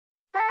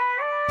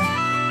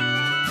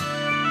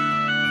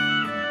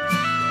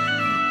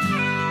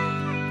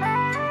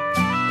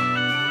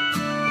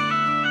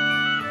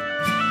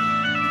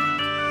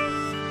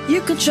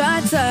could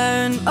try to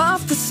turn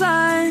off the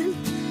sun,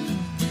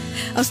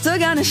 I'm still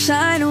gonna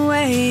shine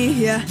away,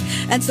 yeah,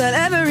 and tell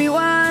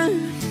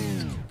everyone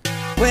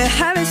we're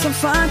having some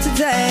fun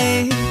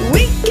today.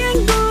 We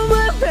can go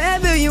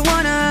wherever you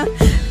wanna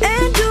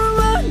and do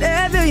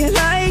whatever you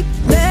like.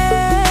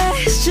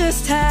 Let's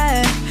just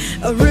have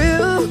a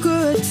real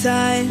good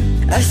time.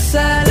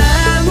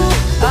 Assalamu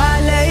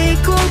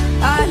alaikum,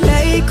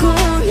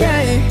 alaikum,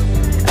 yeah.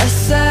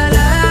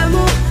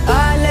 Assalamu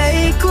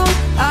alaikum,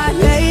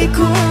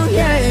 alaikum,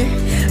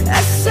 yeah.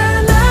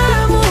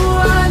 Assalamu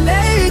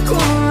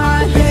alaikum,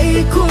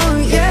 alaikum,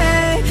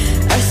 yeah.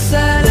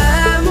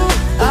 Assalamu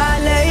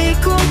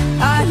alaikum,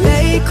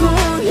 alaikum,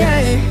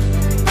 yeah.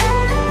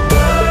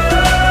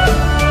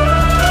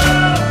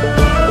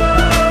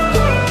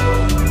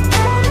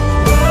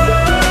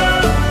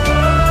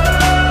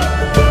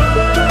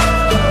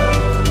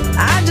 I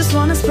just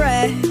wanna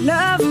spread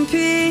love and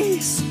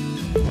peace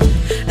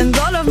and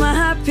all of my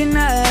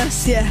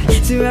happiness, yeah,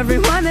 to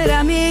everyone that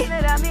I meet,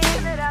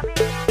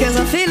 'cause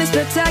I'm feeling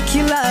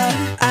spectacular.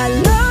 I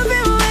love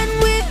it when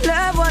we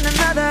love one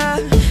another.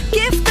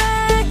 Give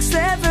thanks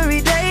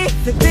every day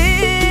for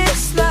this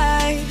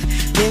life,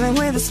 living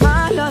with a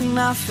smile on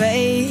our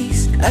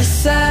face.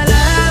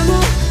 Assalamu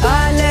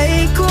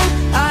alaikum,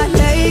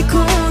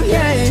 alaikum,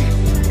 yeah.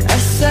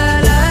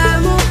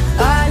 Assalamu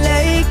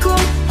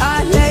alaikum,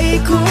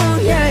 alaikum,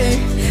 yeah.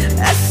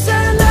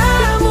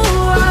 Assalamu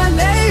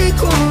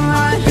alaikum,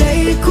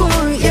 alaikum,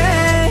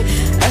 yeah.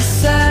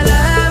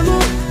 Assalamu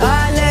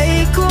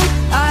alaikum,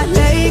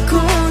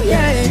 alaikum,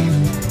 yeah.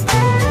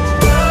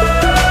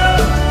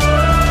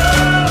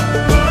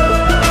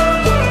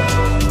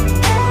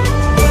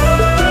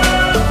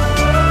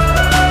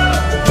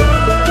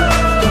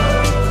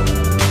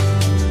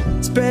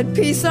 Spread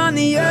peace on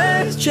the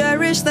earth,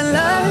 cherish the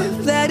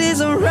love that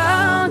is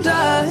around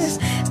us.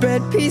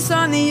 Spread peace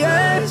on the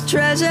earth,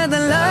 treasure the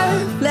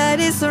love that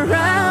is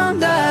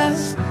around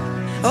us.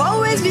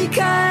 Always be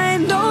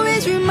kind,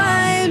 always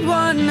remind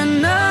one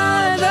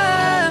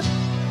another.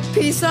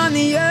 Peace on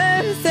the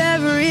earth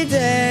every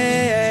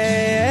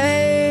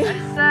day.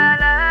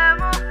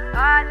 Assalamu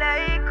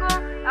alaikum,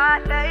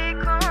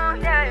 alaikum,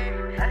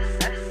 yeah.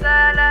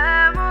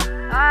 Assalamu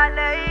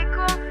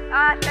alaikum,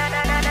 alaikum.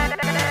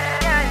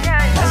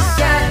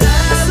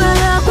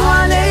 Assalamu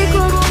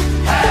alaikum,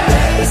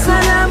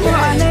 assalamu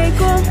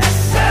alaikum,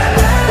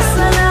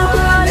 assalamu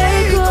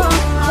alaikum,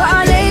 wa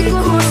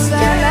alaikum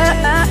assalam.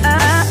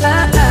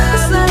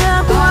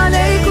 Assalamu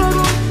alaikum,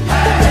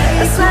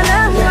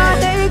 assalamu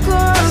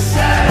alaikum,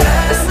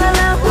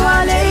 assalamu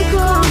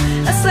alaikum,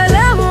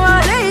 assalamu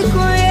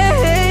alaikum,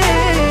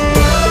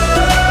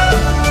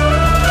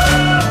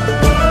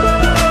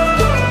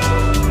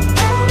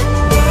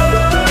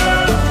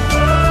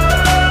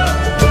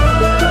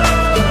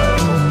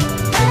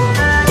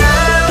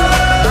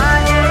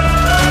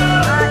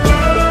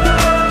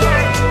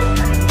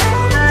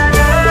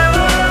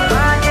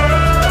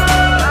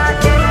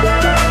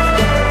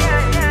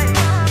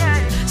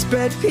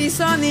 Spread peace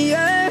on the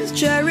earth,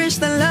 cherish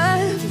the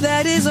love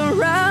that is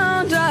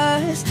around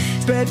us.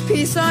 Spread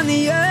peace on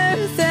the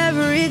earth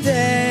every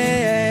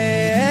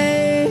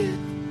day.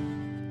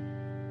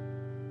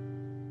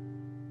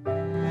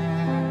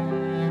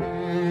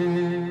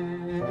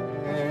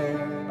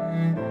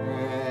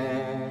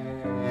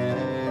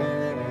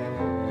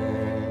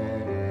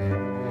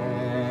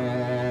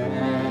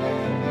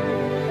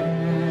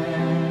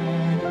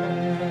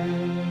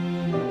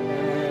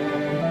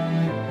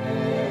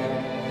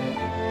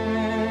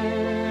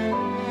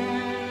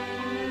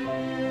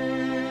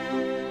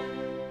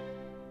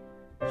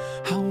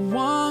 I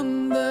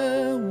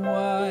wonder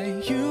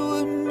why you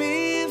and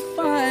me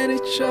fight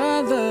each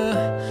other.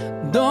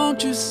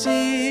 Don't you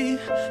see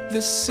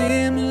the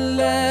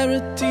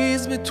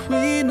similarities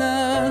between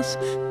us?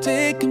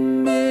 Take a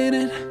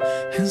minute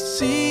and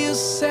see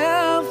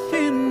yourself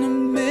in the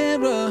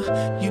mirror.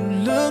 You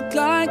look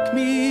like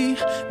me,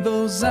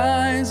 those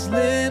eyes,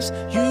 lips,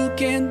 you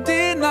can't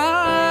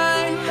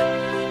deny.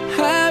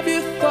 Have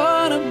you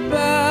thought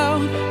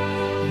about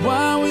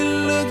why we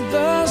look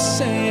the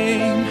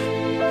same?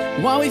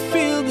 Why we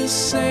feel the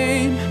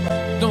same?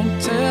 Don't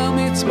tell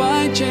me it's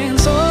by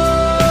chance. Oh,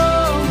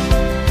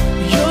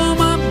 you're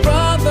my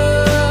brother,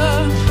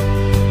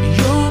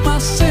 you're my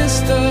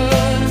sister,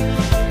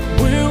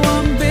 we're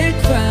one big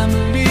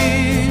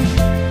family.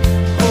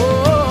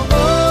 Oh,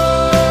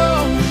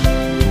 oh,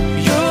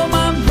 you're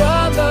my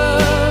brother,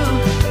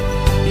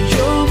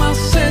 you're my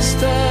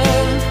sister,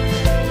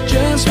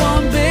 just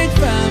one big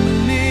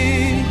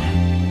family.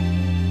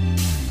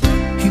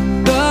 It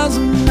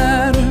doesn't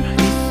matter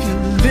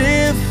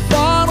live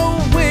far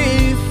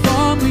away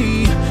from me.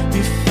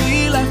 We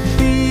feel, I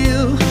feel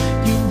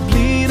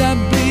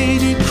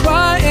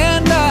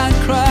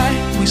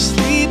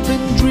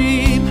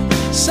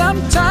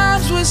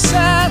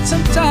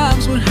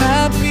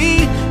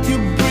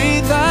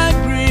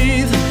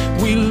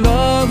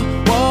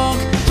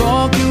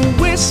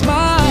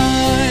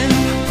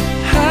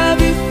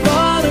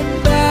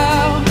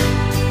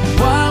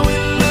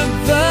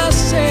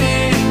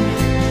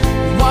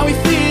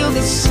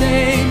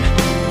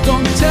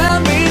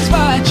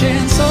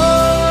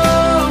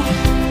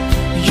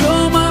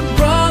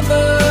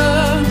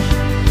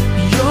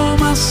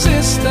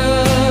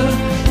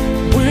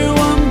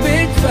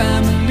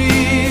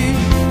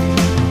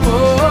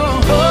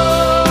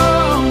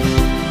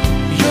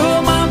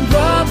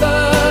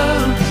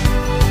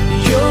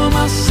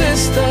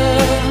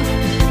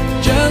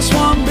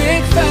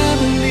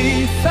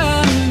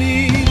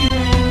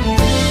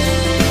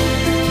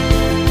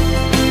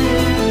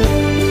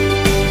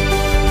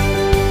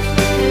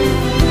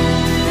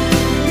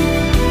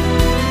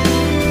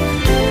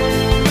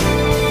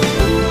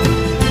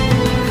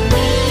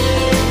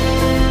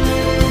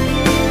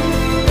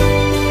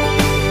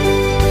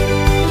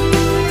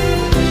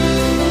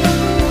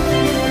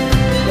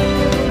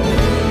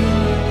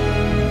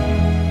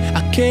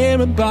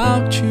care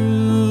about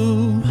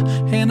you,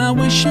 and I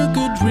wish you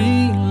could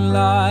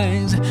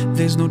realize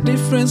there's no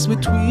difference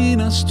between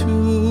us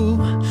two.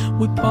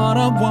 We're part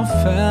of one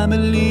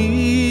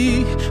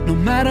family, no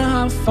matter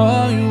how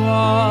far you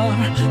are,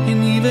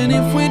 and even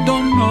if we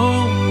don't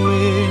know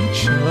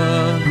each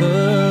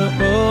other.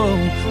 Oh,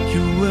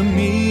 you and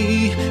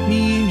me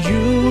and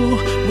you,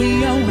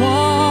 we are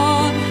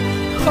one.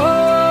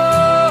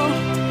 Oh,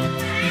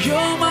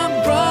 you're my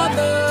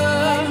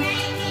brother,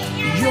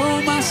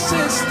 you're my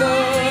sister,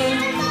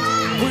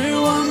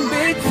 we're one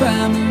big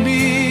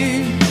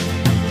family.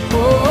 Oh,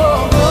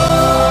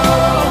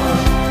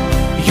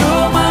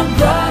 you're my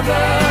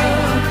brother,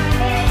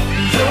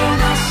 you're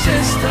my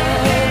sister,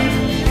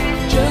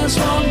 just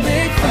one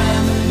big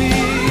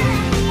family.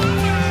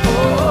 Oh,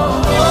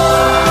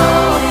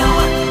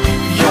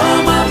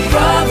 you're my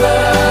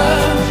brother,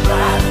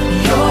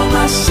 you're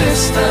my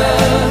sister,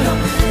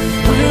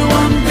 we're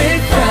one big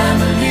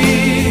family.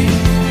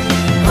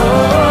 Oh,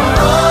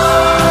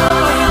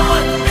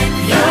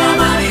 you're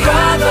my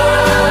brother,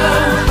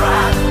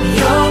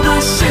 you're my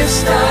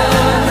sister,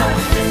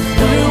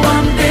 we're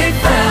one big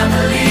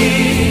family.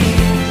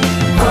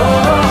 Oh,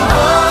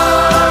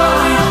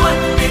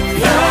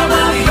 you're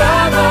my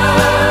brother,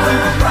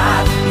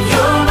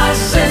 you're my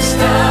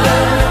sister,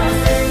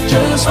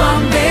 just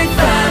one big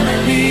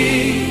family.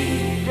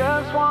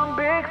 Just one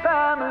big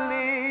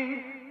family.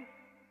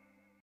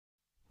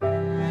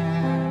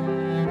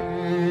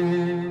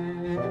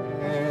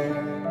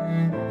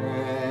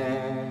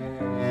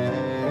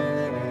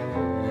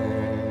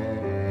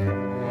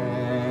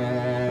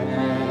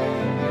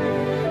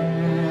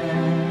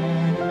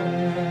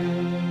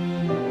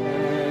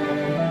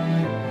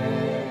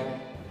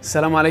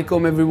 Assalamu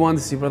alaikum everyone,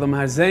 this is your brother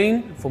Maher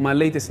Zain. For my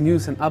latest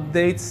news and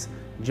updates,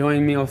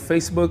 join me on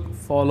Facebook,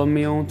 follow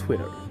me on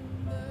Twitter.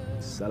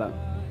 Salam.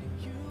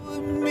 You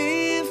and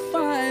me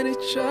fight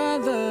each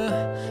other.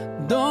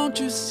 Don't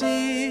you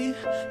see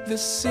the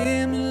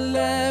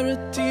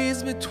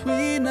similarities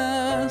between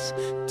us?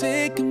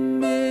 Take a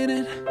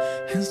minute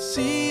and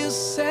see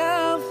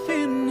yourself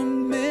in the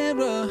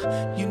mirror.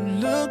 You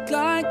look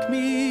like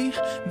me,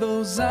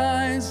 those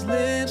eyes,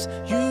 lips,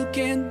 you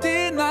can't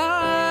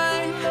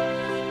deny.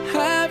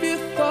 Have you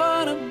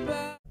thought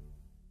about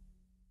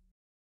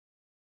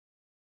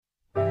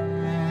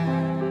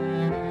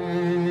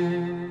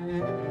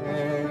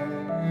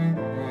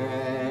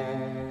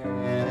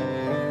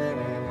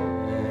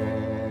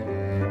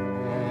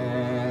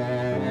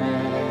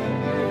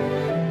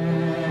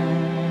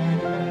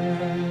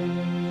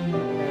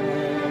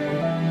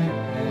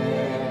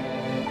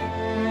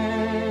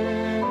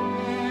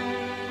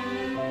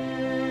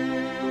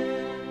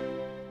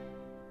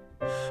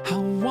I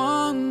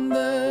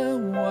wonder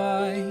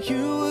why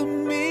you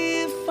and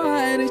me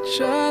fight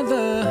each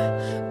other.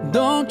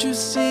 Don't you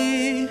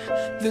see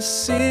the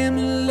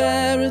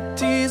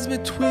similarities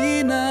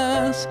between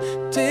us?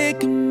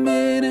 Take a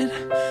minute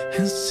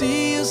and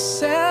see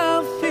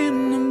yourself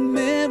in the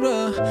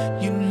mirror.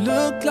 You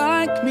look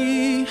like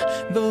me,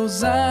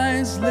 those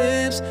eyes,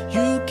 lips,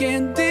 you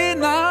can't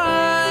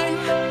deny.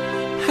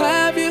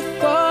 Have you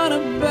thought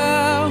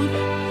about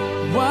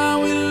why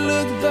we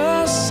look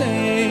the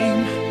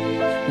same?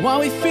 Why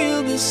we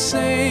feel the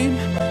same?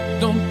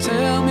 Don't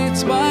tell me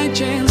it's by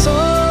chance.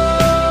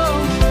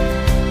 Oh,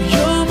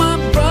 you're my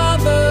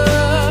brother,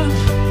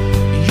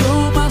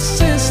 you're my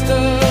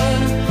sister,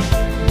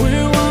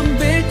 we're one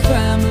big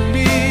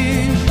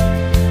family.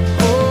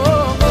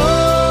 Oh,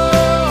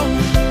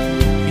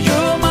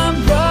 you're my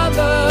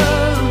brother,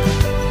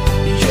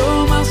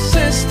 you're my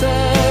sister,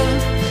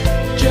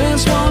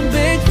 just one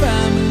big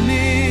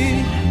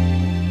family.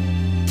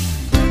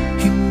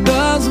 It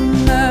doesn't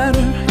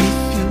matter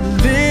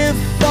live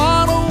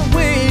far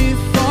away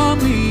from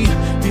me.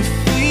 You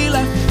feel, I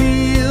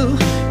feel.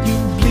 You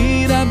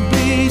bleed, I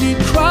bleed. You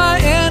cry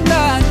and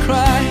I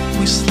cry.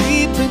 We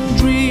sleep and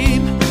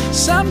dream.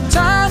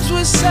 Sometimes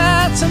we're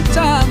sad,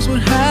 sometimes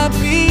we're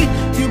happy.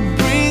 You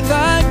breathe,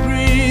 I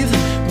breathe.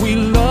 We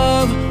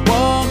love,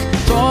 walk,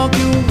 talk,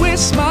 and we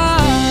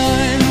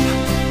smile.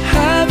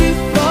 Have you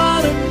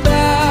thought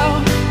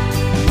about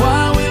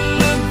why we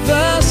look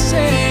the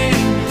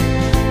same?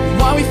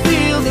 Why we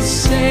feel the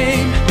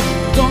same?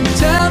 Don't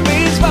tell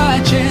me it's by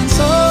chance.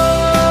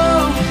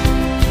 Oh,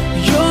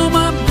 you're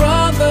my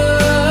brother,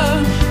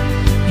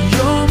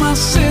 you're my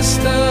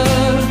sister,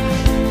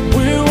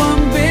 we're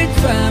one big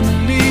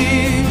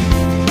family.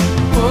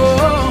 Oh,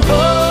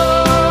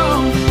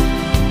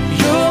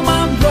 you're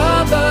my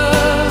brother,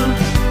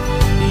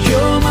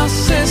 you're my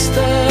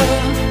sister,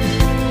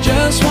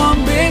 just one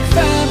big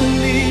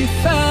family,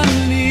 family.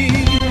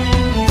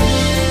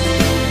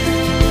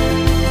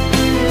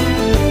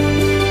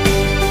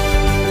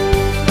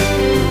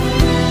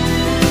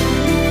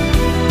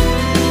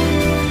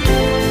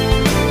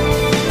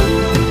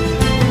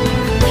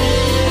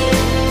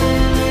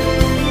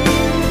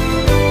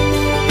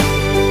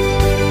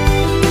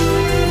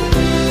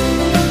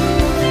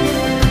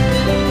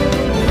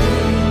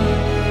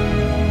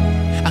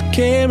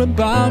 care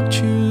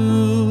about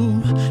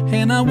you,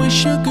 and I I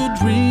wish you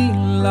could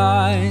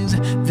realize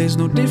there's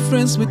no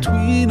difference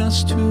between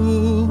us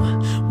two.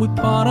 We're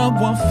part of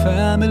one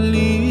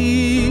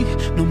family,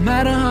 no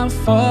matter how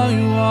far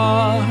you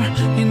are.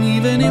 And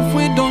even if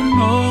we don't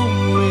know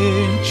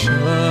each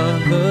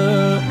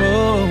other,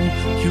 oh,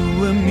 you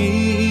and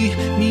me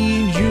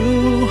and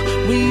you,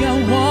 we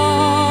are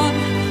one.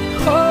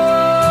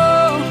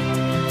 Oh,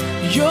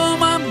 you're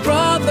my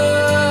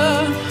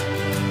brother,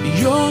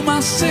 you're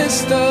my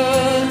sister,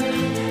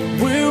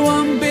 we're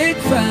one big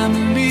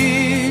family.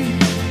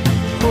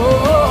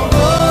 Oh,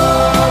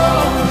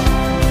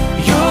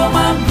 you're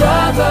my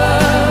brother,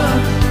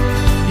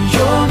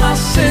 you're my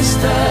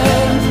sister,